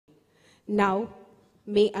Now,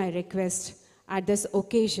 may I request at this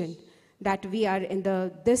occasion that we are in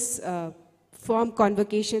this form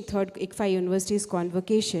convocation, third ICFAI University's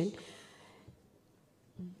convocation,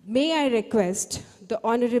 may I request the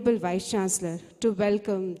Honorable Vice Chancellor to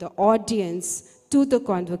welcome the audience to the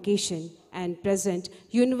convocation and present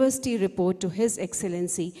university report to His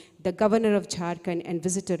Excellency, the Governor of Jharkhand and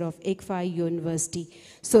visitor of ICFAI University.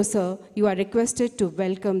 So, sir, you are requested to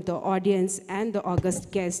welcome the audience and the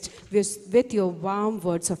august guest with your warm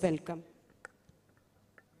words of welcome.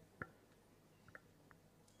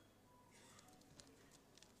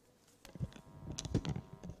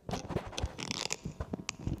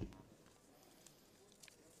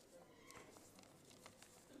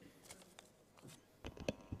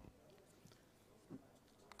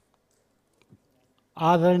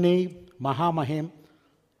 आदरणीय महामहिम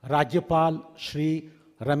राज्यपाल श्री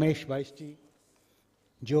रमेश बैस जी,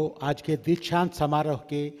 जो आज के दीक्षांत समारोह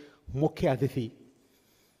के मुख्य अतिथि,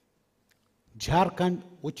 झारखंड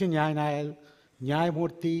उच्च न्यायालय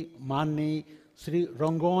न्यायमूर्ति माननीय श्री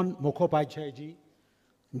रंगोन मुखोपाध्याय जी,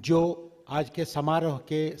 जो आज के समारोह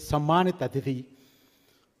के सम्मानित अतिथि,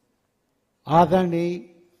 आदरणीय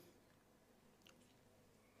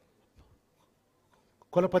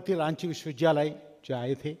कुलपति रांची विश्वविद्यालय जो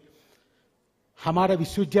आए थे, हमारे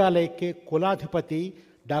विश्वविद्यालय के कुलाधिपति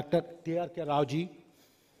डॉक्टर TRK राव जी,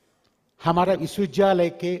 हमारा विश्वविद्यालय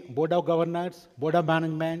के board of governors, board of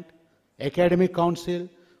management, academic council,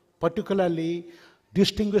 particularly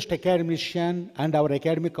distinguished academician and our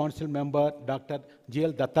academic council member Dr.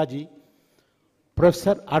 GL Datta ji,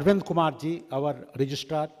 Professor Arvind Kumar ji, our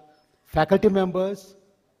registrar, faculty members,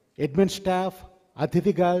 admin staff,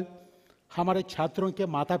 अतिथिगण, हमारे छात्रों के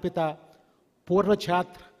माता पिता, पूर्व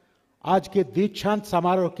छात्र, आज के दीक्षांत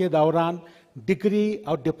समारोह के दौरान डिग्री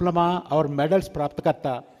और डिप्लोमा और मेडल्स प्राप्त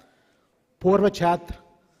करता पूर्व छात्र,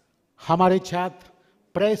 हमारे छात्र,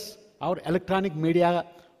 प्रेस और इलेक्ट्रॉनिक मीडिया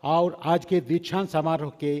और आज के दीक्षांत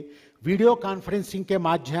समारोह के वीडियो कॉन्फ्रेंसिंग के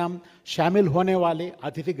माध्यम शामिल होने वाले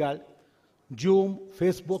अतिथिगण, जूम,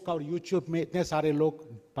 फेसबुक और यूट्यूब में इतने सारे लोग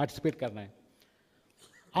पार्टिसिपेट कर रहे हैं,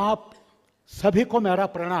 आप सभी को मेरा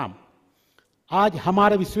प्रणाम। आज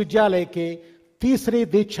हमारे विश्वविद्यालय के तीसरे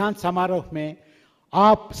दीक्षांत समारोह में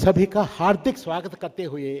आप सभी का हार्दिक स्वागत करते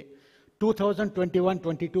हुए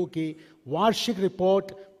 2021-22 की वार्षिक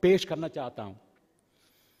रिपोर्ट पेश करना चाहता हूं।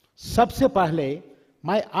 सबसे पहले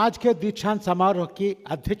मैं आज के दीक्षांत समारोह की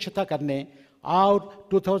अध्यक्षता करने और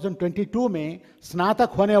 2022 में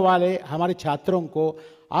स्नातक होने वाले हमारे छात्रों को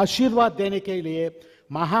आशीर्वाद देने के लिए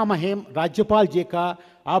महामहिम राज्यपाल जी का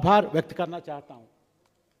आभार व्यक्त करना चाहता हूं।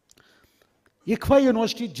 ICFAI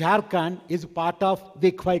University Jharkhand is part of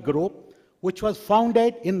the ICFAI group, which was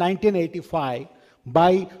founded in 1985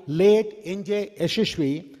 by late N.J.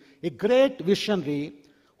 Yashashvi, a great visionary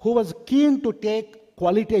who was keen to take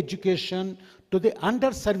quality education to the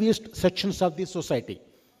underserviced sections of the society.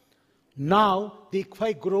 Now, the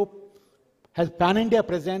ICFAI group has pan-India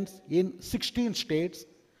presence in 16 states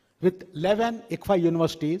with 11 ICFAI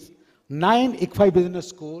universities, 9 ICFAI business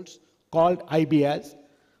schools called IBS,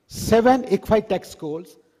 7 ICFAI tech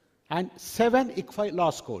schools, and 7 ICFAI law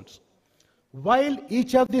schools. While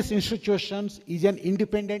each of these institutions is an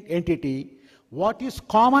independent entity, what is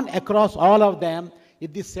common across all of them is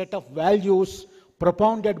the set of values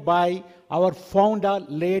propounded by our founder,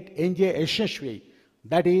 late N.J. Yashashvi,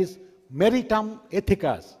 that is meritum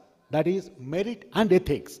ethicus, that is merit and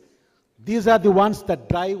ethics. These are the ones that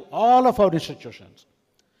drive all of our institutions.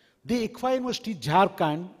 The ICFAI University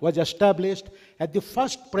Jharkhand was established as the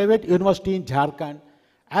first private university in Jharkhand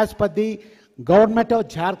as per the Government of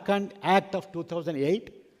Jharkhand Act of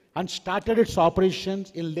 2008 and started its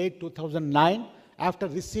operations in late 2009 after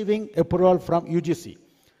receiving approval from UGC.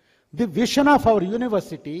 The vision of our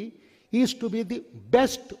university is to be the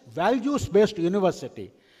best values-based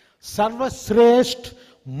university, सर्वश्रेष्ठ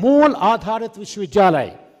मूल आधारित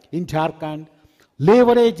विश्वविद्यालय in Jharkhand,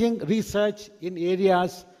 leveraging research in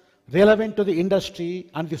areas relevant to the industry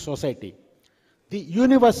and the society. The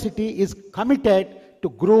university is committed to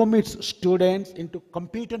groom its students into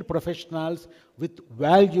competent professionals with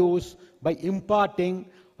values by imparting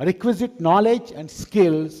requisite knowledge and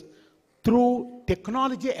skills through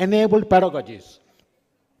technology-enabled pedagogies.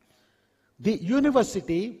 The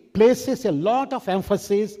university places a lot of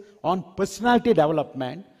emphasis on personality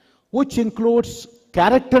development, which includes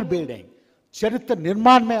character building. चरित्र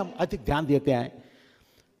निर्माण में हम अधिक ध्यान देते हैं.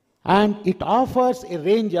 And it offers a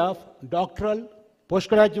range of doctoral,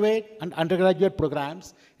 postgraduate and undergraduate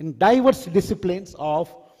programs in diverse disciplines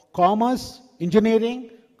of commerce,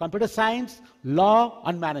 engineering, computer science, law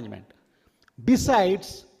and management.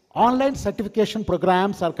 Besides Online certification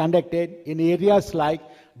programs are conducted in areas like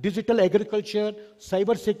digital agriculture,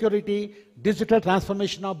 cyber security, digital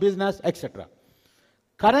transformation of business, etc.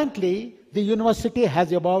 Currently, the university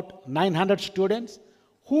has about 900 students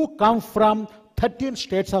who come from 13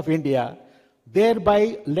 states of India,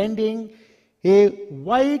 thereby lending a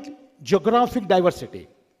wide geographic diversity.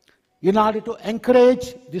 In order to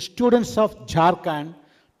encourage the students of Jharkhand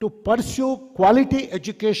to pursue quality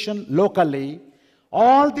education locally,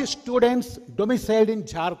 all the students domiciled in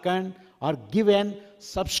Jharkhand are given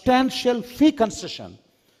substantial fee concession.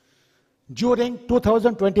 During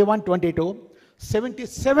 2021-22,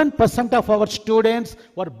 77% of our students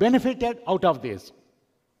were benefited out of this.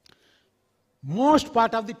 Most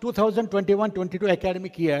part of the 2021-22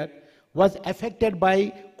 academic year was affected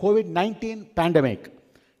by COVID-19 pandemic.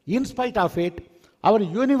 In spite of it, our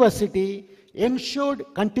university ensured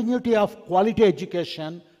continuity of quality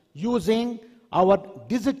education using our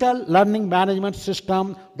digital learning management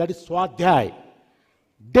system, that is Swadhyay.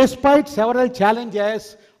 Despite several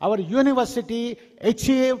challenges, our university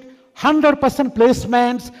achieved 100%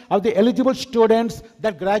 placements of the eligible students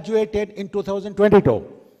that graduated in 2022.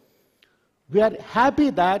 We are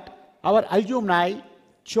happy that our alumni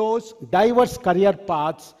chose diverse career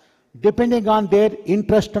paths depending on their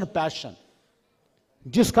interest and passion.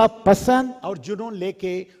 जिसका पसंद और जुनून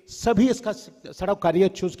लेके सभी इसका सड़ा career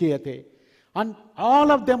choose किए थे. And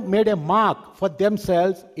all of them made a mark for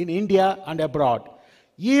themselves in India and abroad,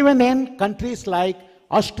 even in countries like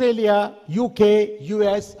Australia, UK,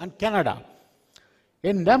 US, and Canada.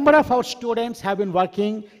 A number of our students have been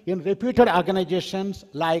working in reputed organizations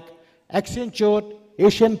like Accenture,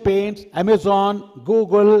 Asian Paints, Amazon,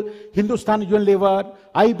 Google, Hindustan Unilever,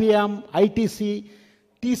 IBM, ITC,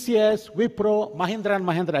 TCS, Wipro, Mahindra &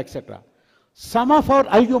 Mahindra, etc. Some of our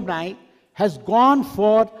alumni has gone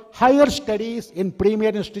for higher studies in premier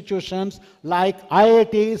institutions like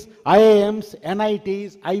IITs, IIMs,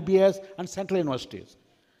 NITs, IBS, and central universities.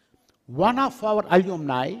 One of our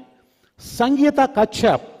alumni, Sangeeta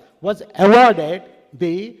Kachhap, was awarded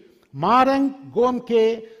the Marang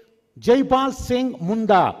Gomke Jaipal Singh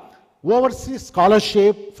Munda Overseas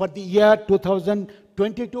Scholarship for the year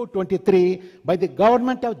 2022-23 by the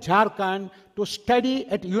government of Jharkhand to study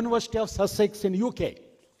at University of Sussex in UK.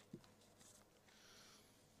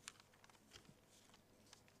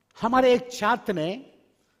 हमारे एक छात्र ने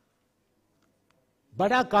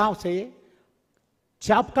बड़ा गांव से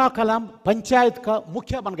चापका कलम पंचायत का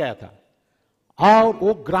मुखिया बन गया था और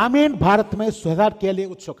वो ग्रामीण भारत में सुधार के लिए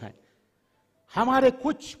उत्सुक हैं. हमारे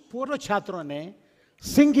कुछ पूर्व छात्रों ने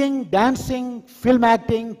singing, dancing, film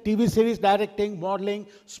acting, TV series directing, modelling,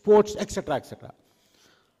 sports etcetera etcetera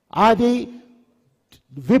आदि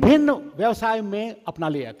विभिन्न व्यवसाय में अपना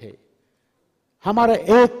लिया थे. हमारा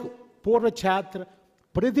एक पूर्व छात्र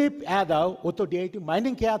प्रदीप यादव, वो तो डीआईटी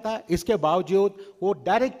माइनिंग किया था, इसके बावजूद वो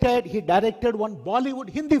directed one Bollywood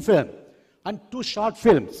Hindi film and 2 short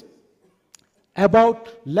films. About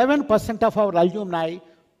 11% of our alumni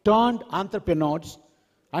turned entrepreneurs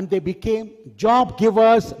and they became job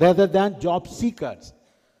givers rather than job seekers.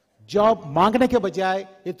 Job मांगने के बजाय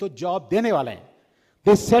ये तो job देने वाले हैं.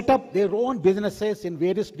 They set up their own businesses in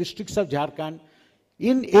various districts of Jharkhand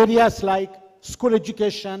in areas like school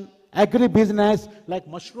education, agri-business like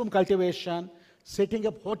mushroom cultivation, setting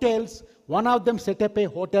up hotels. One of them set up a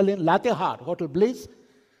hotel in Latehar, Hotel Bliss,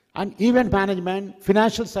 and event management,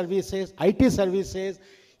 financial services, IT services,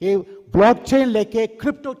 a blockchain लेके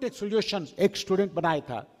crypto tech solutions एक student बनाया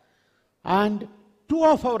था. And 2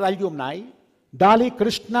 of our alumni, Dali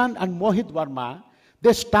Krishnan and Mohit Verma,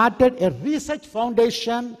 they started a research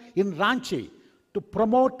foundation in Ranchi to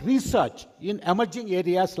promote research in emerging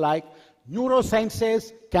areas like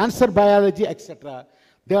neurosciences, cancer biology, etc.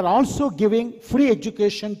 They are also giving free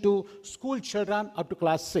education to school children up to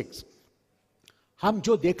class 6. हम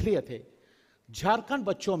जो देख रहे थे, झारखंड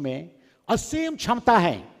बच्चों में असीम क्षमता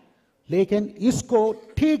है, लेकिन इसको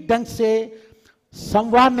ठीक ढंग से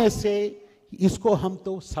संवारने से इसको हम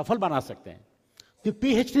तो सफल बना सकते हैं. The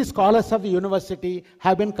PhD scholars of the university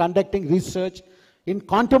have been conducting research in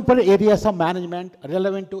contemporary areas of management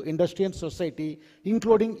relevant to industry and society,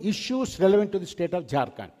 including issues relevant to the state of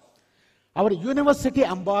Jharkhand. Our university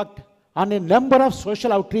embarked on a number of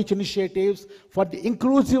social outreach initiatives for the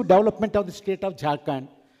inclusive development of the state of Jharkhand.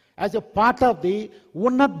 As a part of the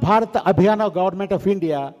Unnat Bharat Abhiyan of Government of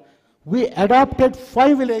India, we adopted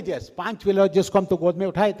 5 villages, 5 villages को हम तो गोद में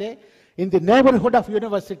उठाए थे, in the neighborhood of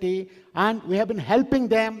university, and we have been helping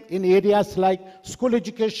them in areas like school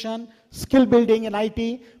education, skill building in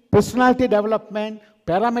IT, personality development,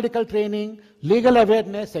 paramedical training, legal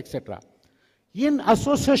awareness, etc. in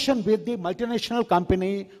association with the multinational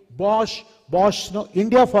company Bosch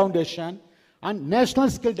India Foundation and National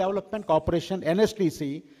Skill Development Corporation,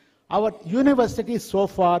 NSTC, our university so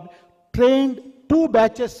far trained 2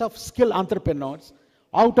 batches of skill entrepreneurs.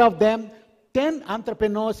 Out of them, 10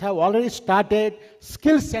 entrepreneurs have already started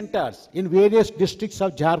skill centers in various districts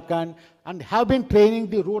of Jharkhand and have been training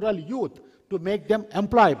the rural youth to make them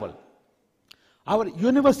employable. Our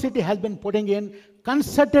university has been putting in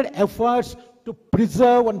concerted efforts to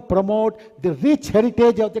preserve and promote the rich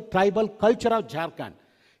heritage of the tribal culture of Jharkhand.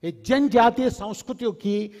 ये जनजातीय संस्कृतियों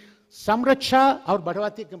की संरक्षा और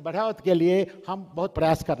बढ़ावा के लिए हम बहुत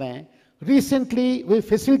प्रयास कर रहे हैं. Recently, we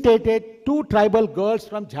facilitated 2 tribal girls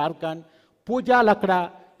from Jharkhand, Pooja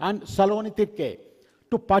Lakda and Saloni Tirke,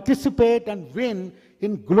 to participate and win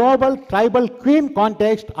in global tribal queen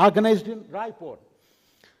contest organized in Raipur.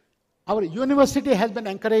 Our university has been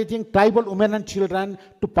encouraging tribal women and children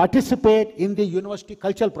to participate in the university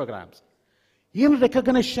cultural programs. In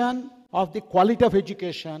recognition of the quality of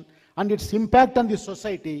education and its impact on the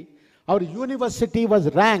society, our university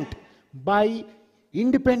was ranked by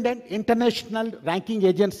independent international ranking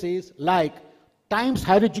agencies like Times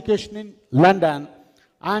Higher Education in London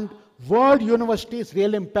and World Universities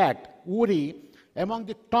Real Impact, URI, among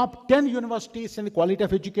the top 10 universities in the quality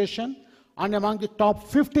of education and among the top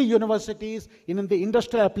 50 universities in the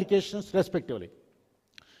industrial applications respectively.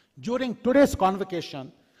 During today's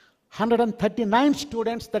convocation, 139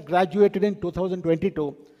 students that graduated in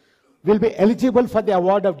 2022 will be eligible for the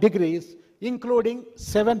award of degrees, including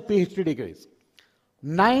 7 PhD degrees.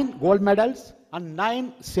 9 gold medals and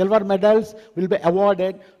 9 silver medals will be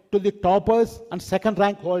awarded to the toppers and second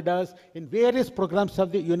rank holders in various programs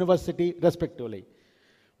of the university respectively.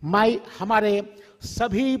 हमारे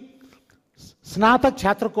सभी स्नातक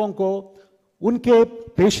छात्रों को उनके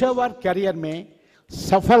पेशेवर career में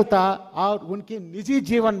सफलता और उनके निजी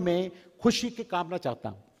जीवन में खुशी की कामना चाहता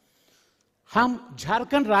हूं. हम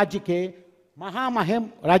झारखंड राज्य के महामहिम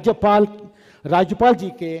राज्यपाल जी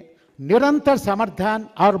के निरंतर समर्थन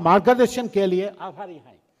और मार्गदर्शन के लिए आभारी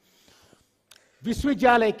हैं.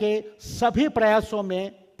 विश्वविद्यालय के सभी प्रयासों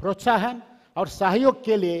में प्रोत्साहन और सहयोग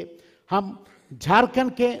के लिए हम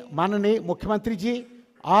झारखंड के माननीय मुख्यमंत्री जी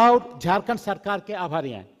और झारखंड सरकार के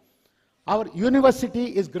आभारी हैं. Our university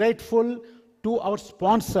is grateful to our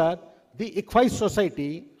sponsor, the ICFAI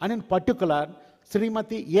Society, and in particular,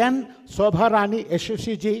 Srimati N. Sobharani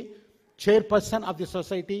Yashasvi ji, chairperson of the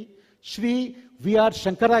society, Shri V.R.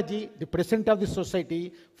 Shankaraji, the president of the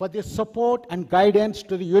society, for their support and guidance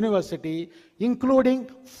to the university, including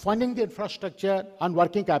funding the infrastructure and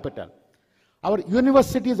working capital. Our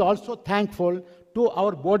university is also thankful to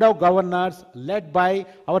our board of governors led by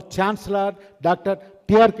our chancellor, Dr.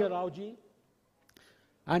 T.R.K. Rao ji,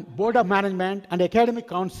 and board of management and academic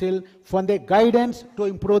council for their guidance to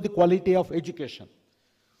improve the quality of education.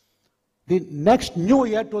 The next new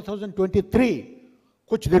year 2023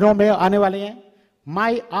 कुछ दिनों में आने वाले हैं.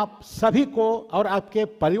 मैं आप सभी को और आपके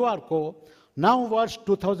परिवार को नव वर्ष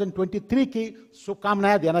 2023 की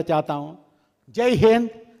शुभकामनाएं देना चाहता हूं. जय हिंद,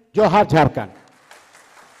 जोहार Jharkhand.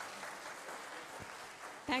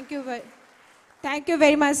 Thank you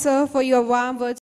very much, sir, for your warm words.